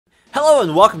Hello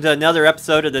and welcome to another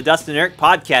episode of the Dustin and Eric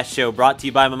podcast show brought to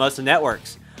you by Mimosa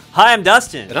Networks. Hi, I'm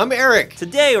Dustin. And I'm Eric.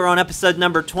 Today we're on episode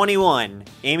number 21,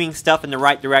 aiming stuff in the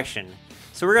right direction.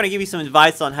 So we're going to give you some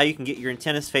advice on how you can get your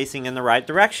antennas facing in the right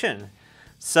direction.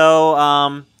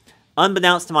 So,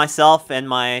 unbeknownst to myself and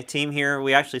my team here,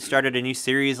 we actually started a new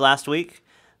series last week,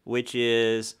 which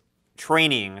is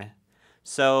training.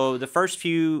 So the first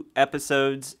few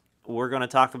episodes we're going to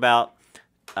talk about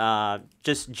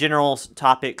just general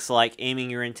topics like aiming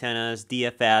your antennas,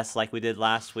 DFS like we did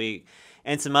last week,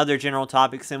 and some other general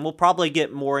topics. And we'll probably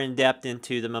get more in depth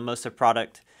into the Mimosa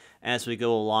product as we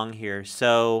go along here.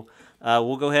 So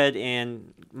we'll go ahead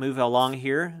and move along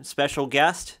here. Special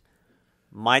guest,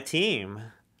 my team.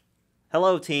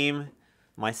 Hello, team.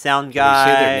 My sound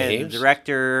guy, the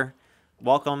director.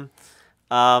 Welcome.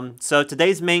 So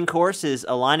today's main course is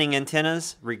aligning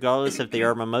antennas, regardless if they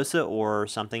are Mimosa or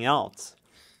something else.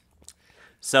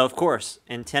 So, of course,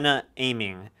 antenna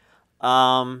aiming.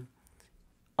 Align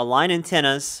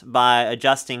antennas by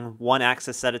adjusting one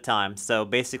axis at a time. So,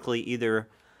 basically, either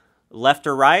left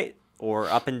or right or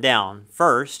up and down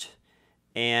first.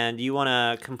 And you want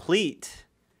to complete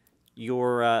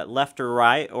your left or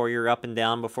right or your up and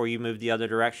down before you move the other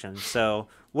direction. So,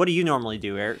 what do you normally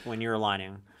do, Eric, when you're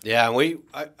aligning? Yeah,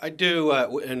 I do,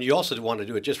 and you also want to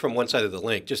do it just from one side of the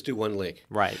link. Just do one link.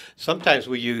 Right. Sometimes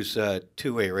we use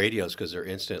two-way radios because they're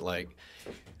instant. Like,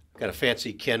 got a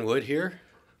fancy Kenwood here,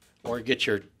 or get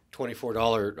your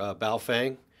 $24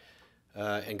 Baofeng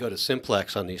and go to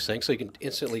Simplex on these things, so you can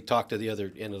instantly talk to the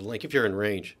other end of the link if you're in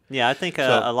range. Yeah, I think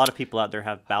a lot of people out there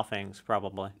have Baofengs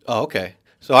probably. Oh, okay.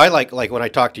 So I like when I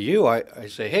talk to you, I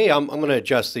say, hey, I'm going to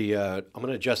adjust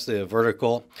the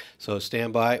vertical. So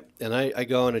stand by, and I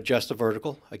go and adjust the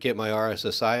vertical. I get my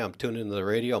RSSI. I'm tuned into the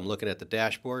radio. I'm looking at the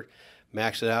dashboard,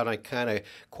 max it out. And I kind of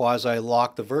quasi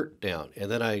lock the vert down, and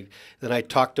then I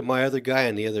talk to my other guy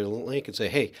on the other link and say,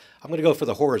 hey, I'm going to go for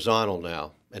the horizontal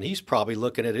now. And he's probably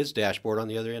looking at his dashboard on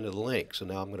the other end of the link. So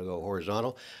now I'm going to go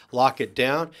horizontal, lock it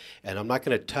down, and I'm not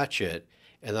going to touch it.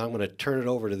 And then I'm going to turn it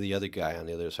over to the other guy on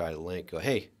the other side of the link. Go,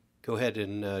 hey, go ahead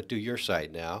and do your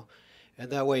side now.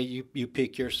 And that way you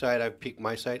peek your side, I peek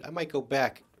my side. I might go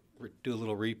back, do a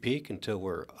little re-peek until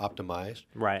we're optimized.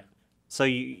 Right. So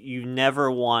you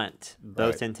never want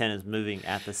both Right. antennas moving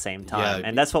at the same time. Yeah.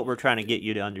 And that's what we're trying to get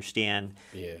you to understand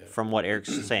from what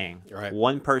Eric's saying. Right.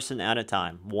 One person at a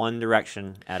time, one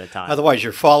direction at a time. Otherwise,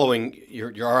 you're following,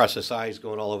 your RSSI is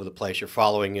going all over the place. You're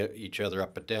following each other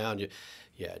up and down.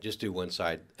 Yeah, just do one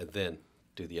side and then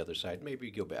do the other side. Maybe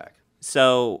go back.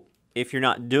 So if you're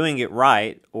not doing it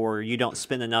right, or you don't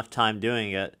spend enough time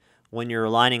doing it, when you're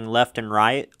aligning left and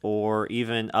right or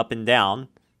even up and down,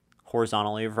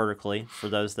 horizontally or vertically, for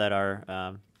those that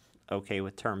are okay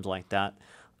with terms like that,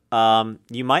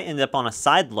 you might end up on a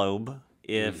side lobe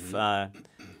if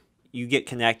you get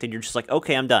connected. You're just like,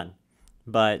 okay, I'm done.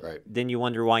 But then you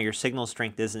wonder why your signal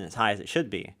strength isn't as high as it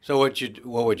should be. So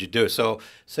what would you do? So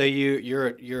say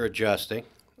you're adjusting.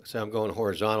 So I'm going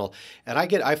horizontal, and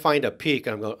I find a peak,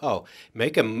 and I'm going, oh,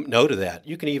 make a note of that.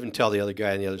 You can even tell the other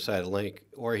guy on the other side of the link,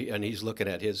 and he's looking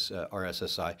at his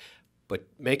RSSI. But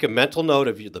make a mental note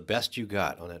of the best you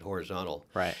got on that horizontal.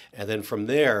 Right. And then from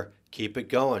there, keep it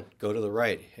going. Go to the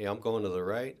right. Hey, I'm going to the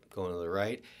right,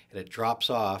 and it drops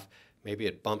off. Maybe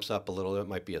it bumps up a little. It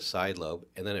might be a side lobe,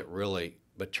 and then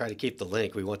but try to keep the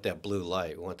link. We want that blue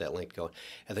light. We want that link going.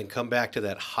 And then come back to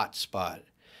that hot spot,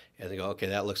 and then go, okay,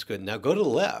 that looks good. Now go to the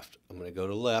left. I'm going to go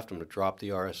to the left. I'm going to drop the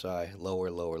RSI, lower,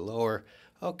 lower, lower.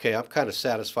 Okay, I'm kind of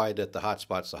satisfied that the hot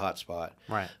spot's the hot spot.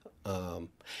 Right.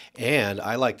 And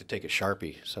I like to take a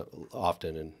Sharpie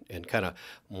often and kind of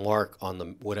mark on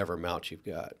the whatever mount you've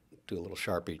got. Do a little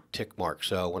Sharpie tick mark.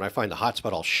 So when I find the hot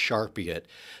spot, I'll Sharpie it.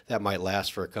 That might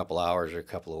last for a couple hours or a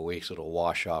couple of weeks. It'll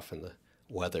wash off in the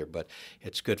weather, but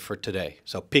it's good for today.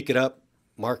 So pick it up,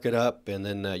 mark it up, and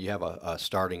then you have a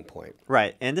starting point.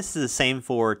 Right, and this is the same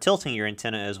for tilting your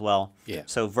antenna as well. Yeah.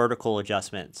 So vertical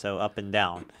adjustment, so up and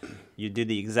down. You do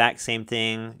the exact same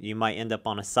thing. You might end up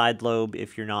on a side lobe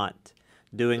if you're not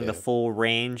doing the full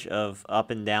range of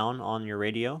up and down on your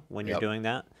radio when you're doing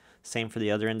that. Same for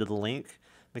the other end of the link,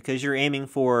 because you're aiming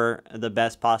for the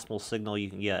best possible signal you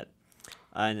can get.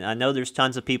 And I know there's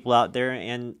tons of people out there,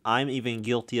 and I'm even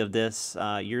guilty of this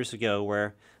years ago,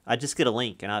 where I just get a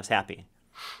link and I was happy,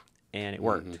 and it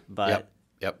worked. But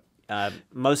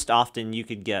most often you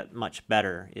could get much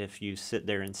better if you sit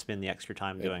there and spend the extra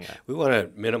time doing it. We want to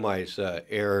minimize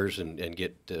errors and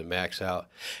get max out.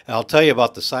 And I'll tell you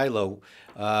about the silo.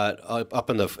 Up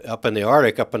in the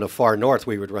Arctic, up in the far north,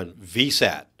 we would run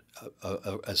VSAT,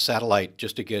 a satellite,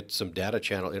 just to get some data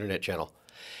channel, internet channel.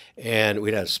 and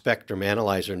we'd have a spectrum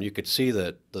analyzer, and you could see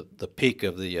the peak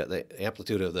of the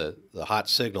amplitude of the hot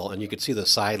signal, and you could see the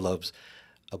side lobes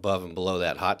above and below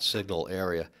that hot signal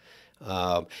area.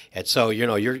 And so, you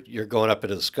know, you're going up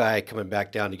into the sky, coming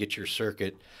back down to get your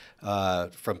circuit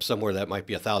from somewhere that might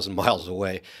be 1,000 miles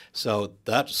away. So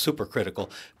that's super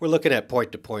critical. We're looking at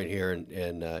point to point here,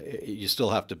 and you still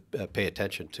have to pay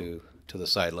attention to the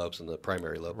side lobes and the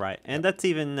primary lobe. Right, and that's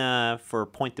even for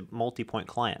multi-point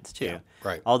clients too. Yeah,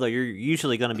 right. Although you're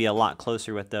usually going to be a lot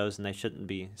closer with those, and they shouldn't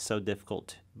be so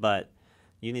difficult. But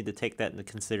you need to take that into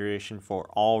consideration for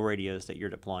all radios that you're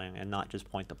deploying, and not just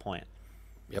point to point.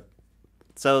 Yep.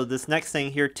 So this next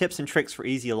thing here, tips and tricks for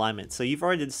easy alignment. So you've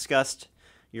already discussed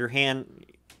your hand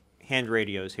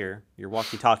radios here, your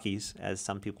walkie-talkies, as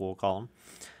some people will call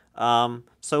them.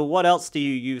 So what else do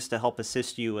you use to help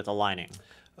assist you with aligning?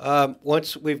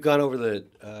 Once we've gone over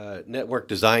the network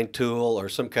design tool or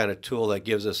some kind of tool that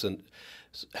gives us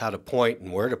how to point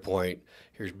and where to point,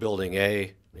 here's building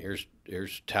A, here's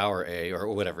tower A, or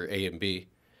whatever, A and B.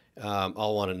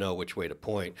 I'll want to know which way to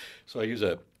point. So I use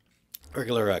a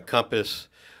regular compass,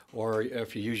 or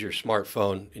if you use your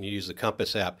smartphone and you use the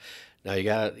compass app. Now you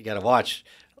gotta watch.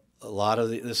 A lot of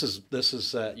this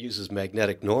uses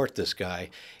magnetic north, this guy,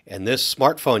 and this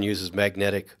smartphone uses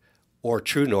magnetic or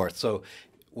true north. So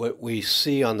what we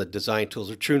see on the design tools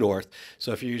are true north.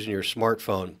 So if you're using your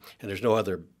smartphone and there's no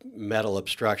other metal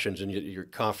obstructions and you're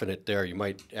confident there, you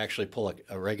might actually pull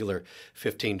a regular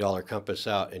 $15 compass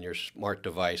out in your smart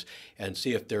device and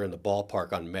see if they're in the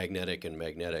ballpark on magnetic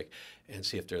and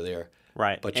see if they're there.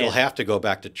 Right. But you'll have to go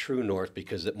back to true north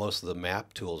because most of the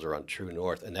map tools are on true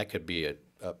north, and that could be a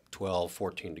 12,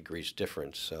 14 degrees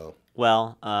difference. So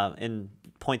well, in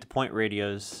point-to-point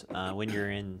radios, when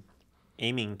you're in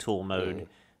aiming tool mode,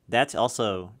 that's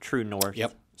also true north.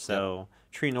 Yep. So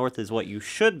true north is what you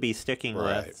should be sticking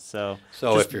with. So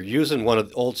if you're using one of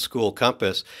the old school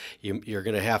compass, you're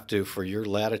going to have to, for your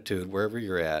latitude, wherever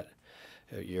you're at,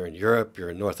 you're in Europe,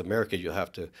 you're in North America, you'll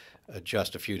have to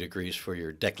adjust a few degrees for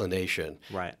your declination,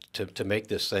 right, to make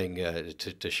this thing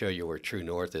to show you where true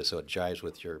north is, so it jives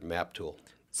with your map tool.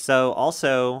 So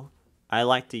also, I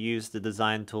like to use the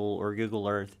design tool or Google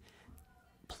Earth,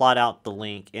 plot out the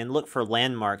link, and look for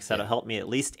landmarks that'll help me at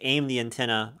least aim the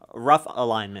antenna, rough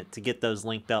alignment, to get those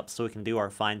linked up so we can do our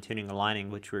fine-tuning aligning,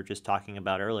 which we were just talking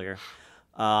about earlier.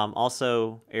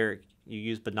 Also, Eric, you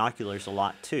use binoculars a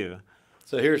lot too.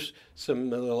 So here's some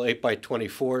little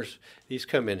 8x24s. These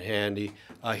come in handy.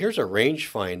 Here's a range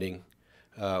finding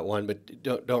one, but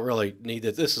don't really need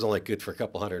it. This is only good for a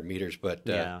couple hundred meters, but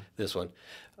this one.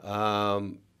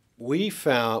 We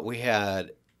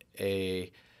had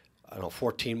a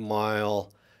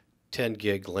 14-mile,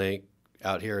 10-gig link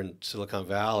out here in Silicon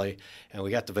Valley, and we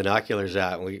got the binoculars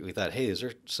out, and we thought, hey, is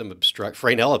there some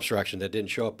Fornell obstruction that didn't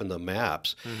show up in the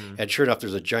maps? And sure enough,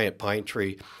 there's a giant pine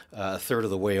tree a third of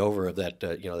the way over of that,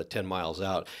 the 10 miles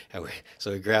out. And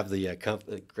so we grabbed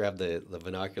the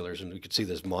binoculars, and we could see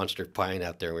this monster pine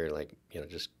out there, and we were like,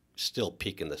 just still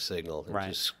peaking the signal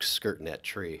and just skirting that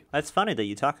tree. That's funny that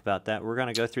you talk about that. We're going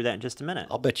to go through that in just a minute.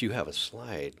 I'll bet you have a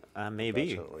slide.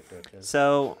 Maybe. Like that, yeah.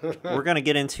 So we're going to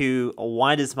get into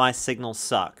why does my signal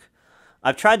suck?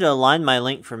 I've tried to align my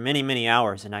link for many, many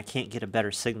hours, and I can't get a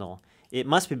better signal. It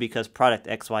must be because product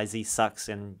XYZ sucks,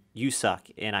 and you suck,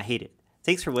 and I hate it.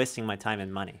 Thanks for wasting my time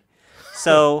and money.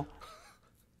 So,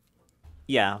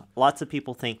 yeah, lots of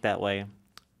people think that way,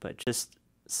 but just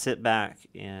sit back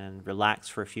and relax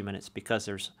for a few minutes, because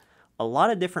there's a lot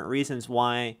of different reasons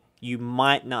why you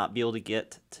might not be able to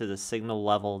get to the signal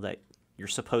level that you're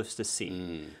supposed to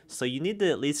see. So you need to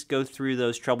at least go through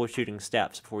those troubleshooting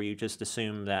steps before you just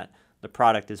assume that the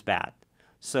product is bad.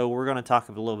 So we're going to talk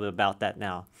a little bit about that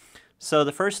now. So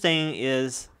the first thing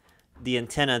is the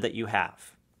antenna that you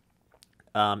have.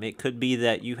 It could be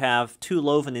that you have too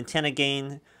low of an antenna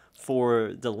gain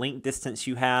for the link distance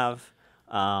you have.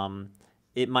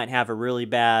 It might have a really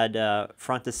bad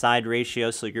front to side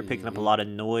ratio, so you're picking up a lot of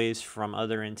noise from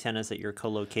other antennas that you're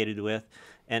co-located with.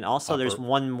 And also there's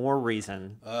one more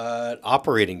reason.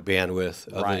 Operating bandwidth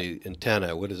of the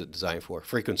antenna, what is it designed for,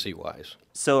 frequency-wise?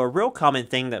 So a real common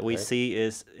thing that we see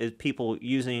is people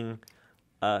using,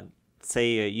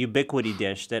 say, a ubiquity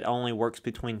dish that only works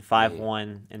between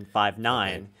 5.1 and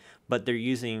 5.9, but they're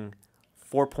using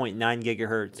 4.9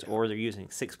 gigahertz or they're using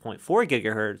 6.4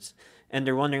 gigahertz. And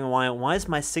they're wondering why is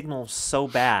my signal so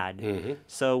bad?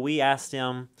 So we asked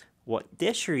them, what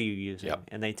dish are you using?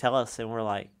 And they tell us, and we're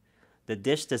like, the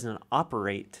dish doesn't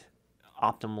operate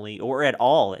optimally or at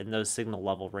all in those signal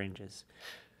level ranges.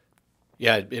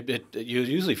 Yeah, you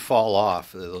usually fall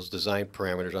off those design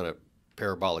parameters on a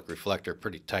parabolic reflector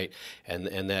pretty tight,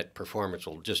 and that performance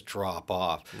will just drop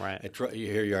off. Right.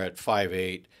 Here you're at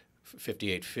 5.8,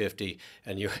 5850,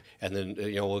 and then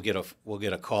we'll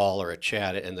get a call or a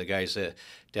chat, and the guys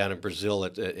down in Brazil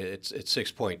it's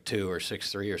 6.2 or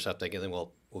 6.3 or something, and then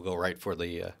we'll go right for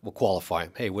we'll qualify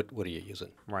them. Hey, what are you using?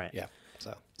 Right. Yeah.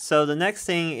 So the next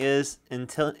thing is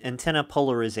antenna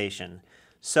polarization.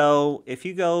 So if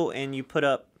you go and you put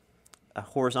up a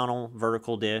horizontal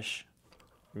vertical dish,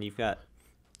 and you've got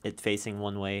it facing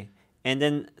one way, and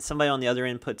then somebody on the other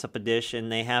end puts up a dish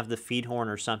and they have the feed horn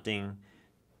or something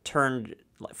turned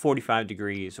like 45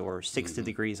 degrees or 60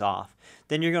 degrees off,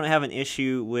 then you're going to have an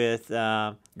issue with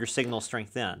your signal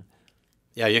strength then.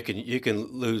 Yeah, you can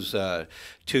lose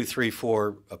 2, 3,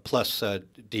 4 plus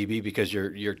dB because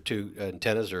your two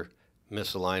antennas are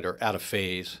misaligned or out of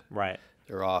phase. Right.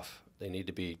 They're off. They need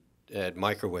to be at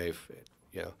microwave,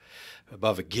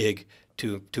 above a gig,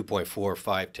 2.4,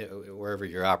 5, 10, wherever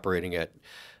you're operating at.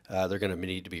 They're going to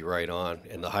need to be right on,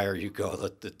 and the higher you go,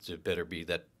 the better be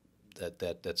that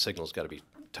signal's got to be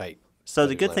tight. So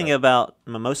the good thing about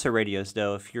Mimosa radios,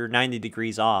 though, if you're 90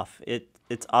 degrees off,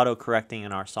 it's auto-correcting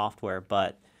in our software,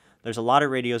 but there's a lot of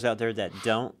radios out there that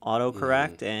don't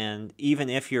auto-correct, and even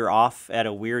if you're off at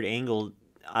a weird angle,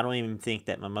 I don't even think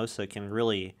that Mimosa can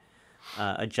really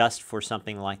adjust for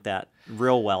something like that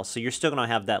real well. So you're still going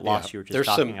to have that loss you were just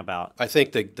talking about. I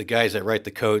think the guys that write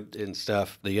the code and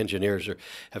stuff, the engineers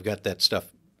have got that stuff,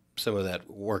 some of that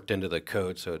worked into the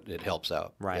code, so it helps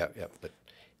out. Right. Yeah. But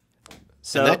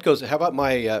so and that goes. How about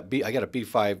my I got a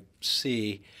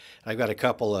B5C. I've got a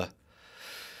couple of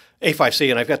A5C,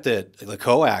 and I've got the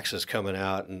coaxes coming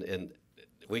out, and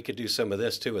we could do some of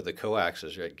this too with the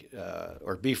coaxes, right?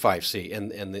 Or B5C,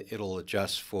 and it'll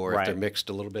adjust for if they're mixed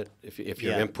a little bit. If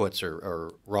your inputs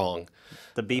are wrong,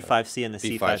 the B5C and the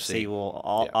C5C will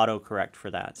auto-correct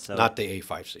for that. So not the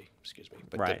A5C, excuse me,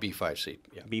 but the B5C.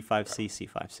 Yeah. B5C,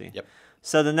 C5C. Yep.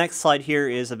 So the next slide here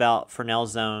is about Fornell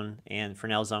zone and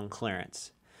Fornell zone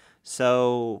clearance.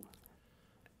 So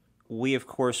we, of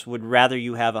course, would rather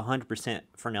you have 100%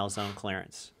 Fornell zone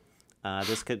clearance.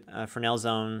 Fornell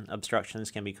zone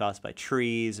obstructions can be caused by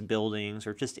trees, buildings,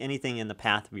 or just anything in the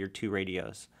path of your two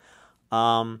radios.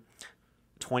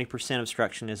 20%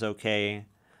 obstruction is okay.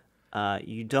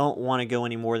 You don't want to go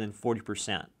any more than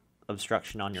 40%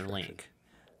 obstruction on your link.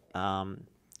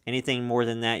 Anything more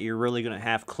than that, you're really going to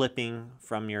have clipping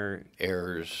from your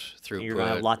errors, throughput. You're going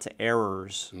to have lots of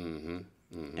errors, and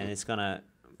it's going to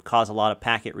cause a lot of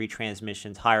packet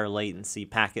retransmissions, higher latency,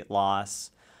 packet loss,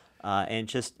 and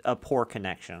just a poor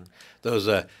connection.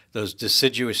 Those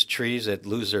deciduous trees that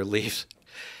lose their leaves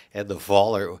in the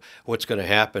fall are what's going to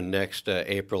happen next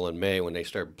April and May when they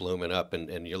start blooming up,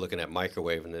 and you're looking at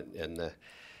microwave, and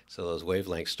so those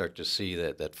wavelengths start to see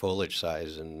that foliage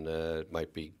size, and might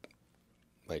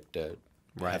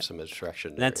have some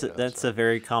obstruction. That's a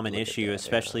very common issue,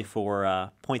 especially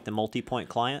for point-to-multipoint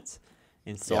clients.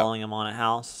 Installing them on a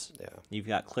house, you've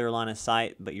got clear line of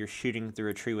sight, but you're shooting through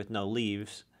a tree with no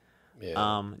leaves.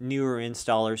 Newer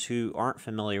installers who aren't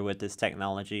familiar with this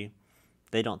technology,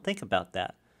 they don't think about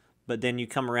that. But then you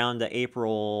come around to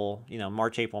April,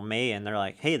 March, April, May, and they're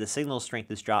like, hey, the signal strength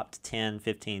has dropped to 10,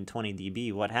 15, 20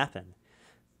 dB. What happened?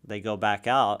 They go back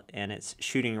out, and it's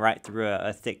shooting right through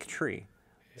a thick tree.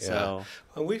 Yeah. So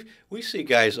well, we see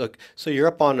guys, look, so you're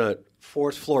up on a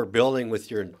 4th floor building with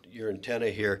your antenna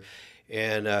here,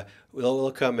 and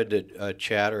they'll come into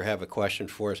chat or have a question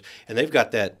for us, and they've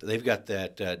got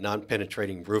that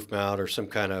non-penetrating roof mount or some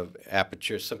kind of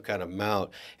aperture, some kind of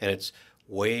mount, and it's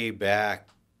way back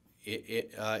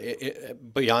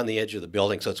beyond the edge of the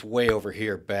building, so it's way over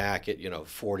here back at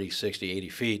 40, 60, 80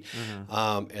 feet,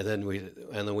 and then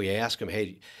we ask them, hey,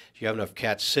 do you have enough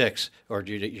Cat 6, or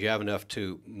do you have enough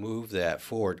to move that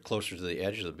forward closer to the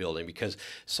edge of the building? Because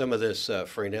some of this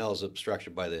Fornell is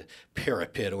obstructed by the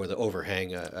parapet or the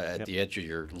overhang at the edge of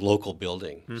your local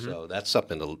building. So that's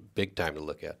something big time to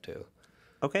look at too.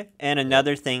 Okay, and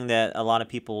another thing that a lot of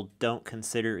people don't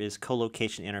consider is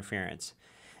co-location interference.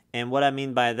 And what I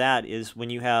mean by that is when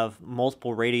you have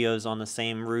multiple radios on the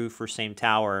same roof or same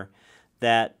tower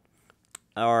that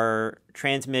are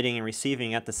transmitting and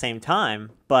receiving at the same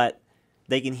time, but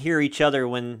they can hear each other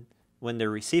when they're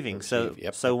receiving.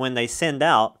 So when they send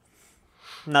out,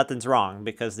 nothing's wrong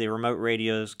because the remote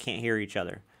radios can't hear each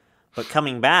other. But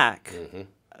coming back,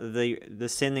 the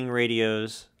sending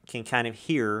radios can kind of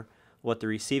hear what the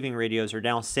receiving radios are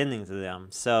now sending to them.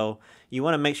 So you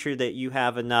want to make sure that you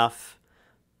have enough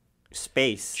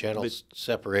space, channel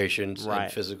separations,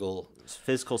 and physical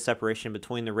separation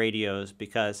between the radios,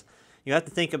 because you have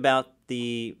to think about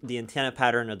the antenna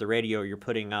pattern of the radio you're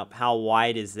putting up. How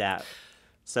wide is that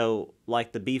So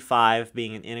like the B5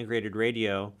 being an integrated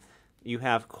radio, you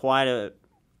have quite a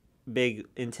big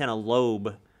antenna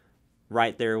lobe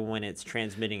right there when it's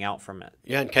transmitting out from it.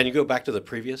 Yeah, and can you go back to the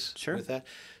previous Sure. with that?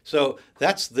 So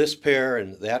that's this pair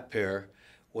and that pair.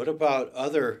 What about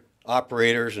other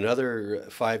operators and other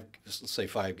let's say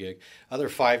 5 gig, other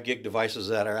 5 gig devices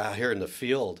that are out here in the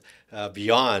field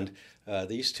beyond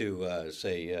these two,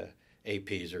 say,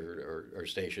 APs or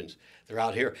stations? They're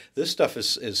out here. This stuff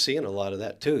is seeing a lot of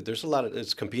that too. There's a lot of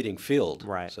it's competing field.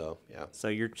 Right. So yeah. So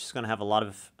you're just going to have a lot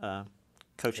of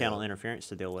co-channel interference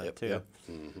to deal with too. Yep.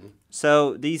 Mm-hmm.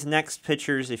 So these next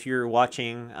pictures, if you're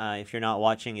watching, if you're not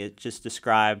watching, it just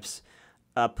describes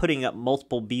putting up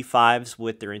multiple B5s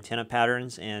with their antenna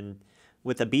patterns. And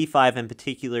with a B5 in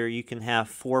particular, you can have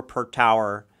 4 per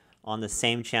tower on the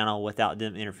same channel without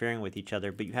them interfering with each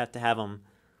other, but you have to have them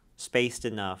spaced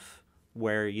enough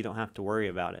where you don't have to worry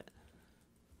about it.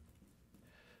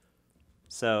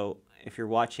 So if you're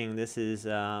watching, this is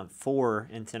 4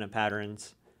 antenna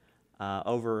patterns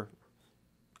over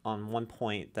on one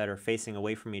point that are facing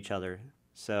away from each other.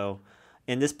 So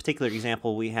in this particular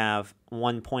example, we have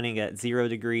one pointing at 0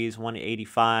 degrees, one at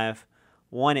 85,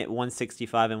 one at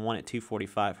 165, and one at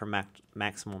 245 for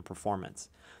maximum performance.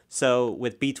 So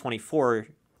with B24,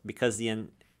 because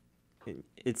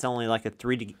it's only like a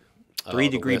 3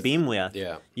 degree beam width,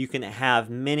 yeah, you can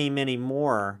have many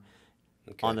more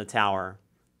on the tower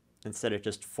instead of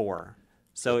just 4.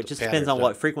 So it just depends on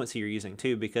what frequency you're using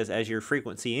too, because as your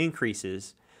frequency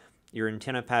increases, your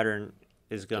antenna pattern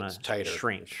is going to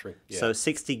shrink. Yeah. So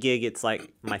 60 gig, it's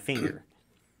like my finger.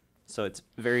 So it's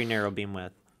very narrow beam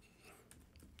width.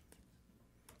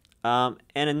 And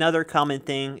another common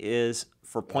thing is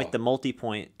for point to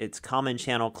multipoint, it's common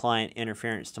channel client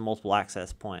interference to multiple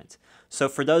access points. So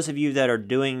for those of you that are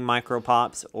doing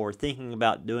micropops or thinking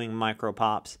about doing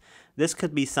micropops, this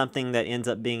could be something that ends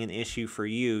up being an issue for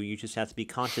you. You just have to be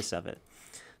conscious of it.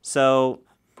 So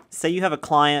say you have a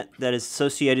client that is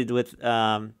associated with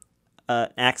an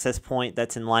access point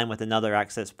that's in line with another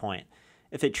access point.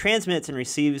 If it transmits and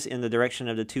receives in the direction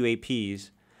of the 2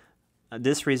 APs,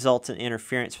 this results in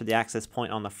interference for the access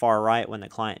point on the far right when the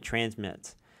client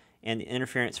transmits, and the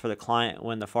interference for the client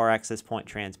when the far access point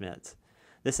transmits.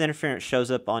 This interference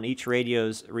shows up on each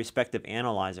radio's respective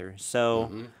analyzer.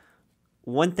 So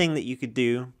one thing that you could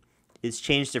do is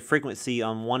change the frequency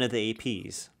on one of the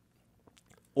APs,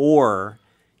 or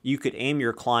you could aim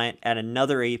your client at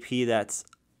another AP that's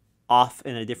off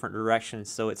in a different direction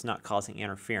so it's not causing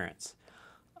interference.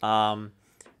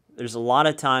 There's a lot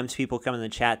of times people come in the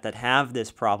chat that have this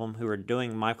problem who are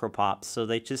doing micropops, so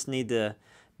they just need to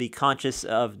be conscious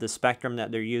of the spectrum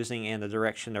that they're using and the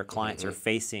direction their clients are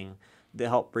facing to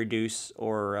help reduce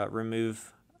or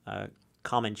remove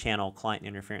common channel client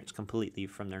interference completely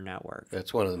from their network.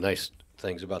 That's one of the nice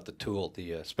things about the tool,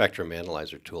 the spectrum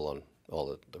analyzer tool on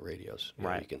all the radios. You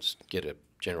know, you can get a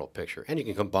general picture, and you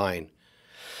can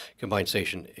combine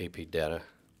station AP data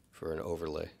for an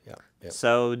overlay. Yeah. Yep.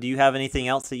 So do you have anything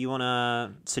else that you want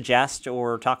to suggest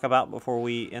or talk about before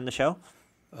we end the show?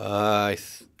 I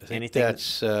think anything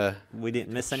that's... we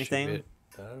didn't miss anything?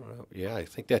 I don't know. Yeah, I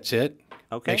think that's it.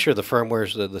 Okay. Make sure the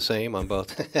firmware's the same on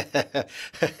both.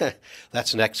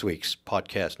 That's next week's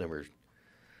podcast, number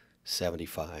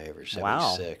 75 or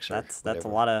 76. Wow, or that's a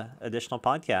lot of additional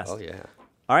podcasts. Oh, yeah.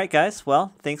 All right, guys.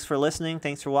 Well, thanks for listening.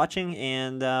 Thanks for watching,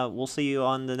 and we'll see you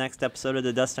on the next episode of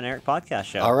the Dustin and Eric podcast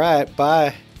show. All right,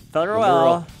 bye.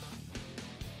 Farewell.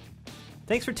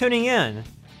 Thanks for tuning in.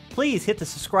 Please hit the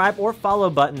subscribe or follow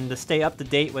button to stay up to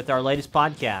date with our latest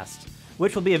podcast,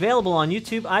 which will be available on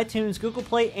YouTube, iTunes, Google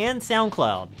Play, and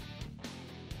SoundCloud.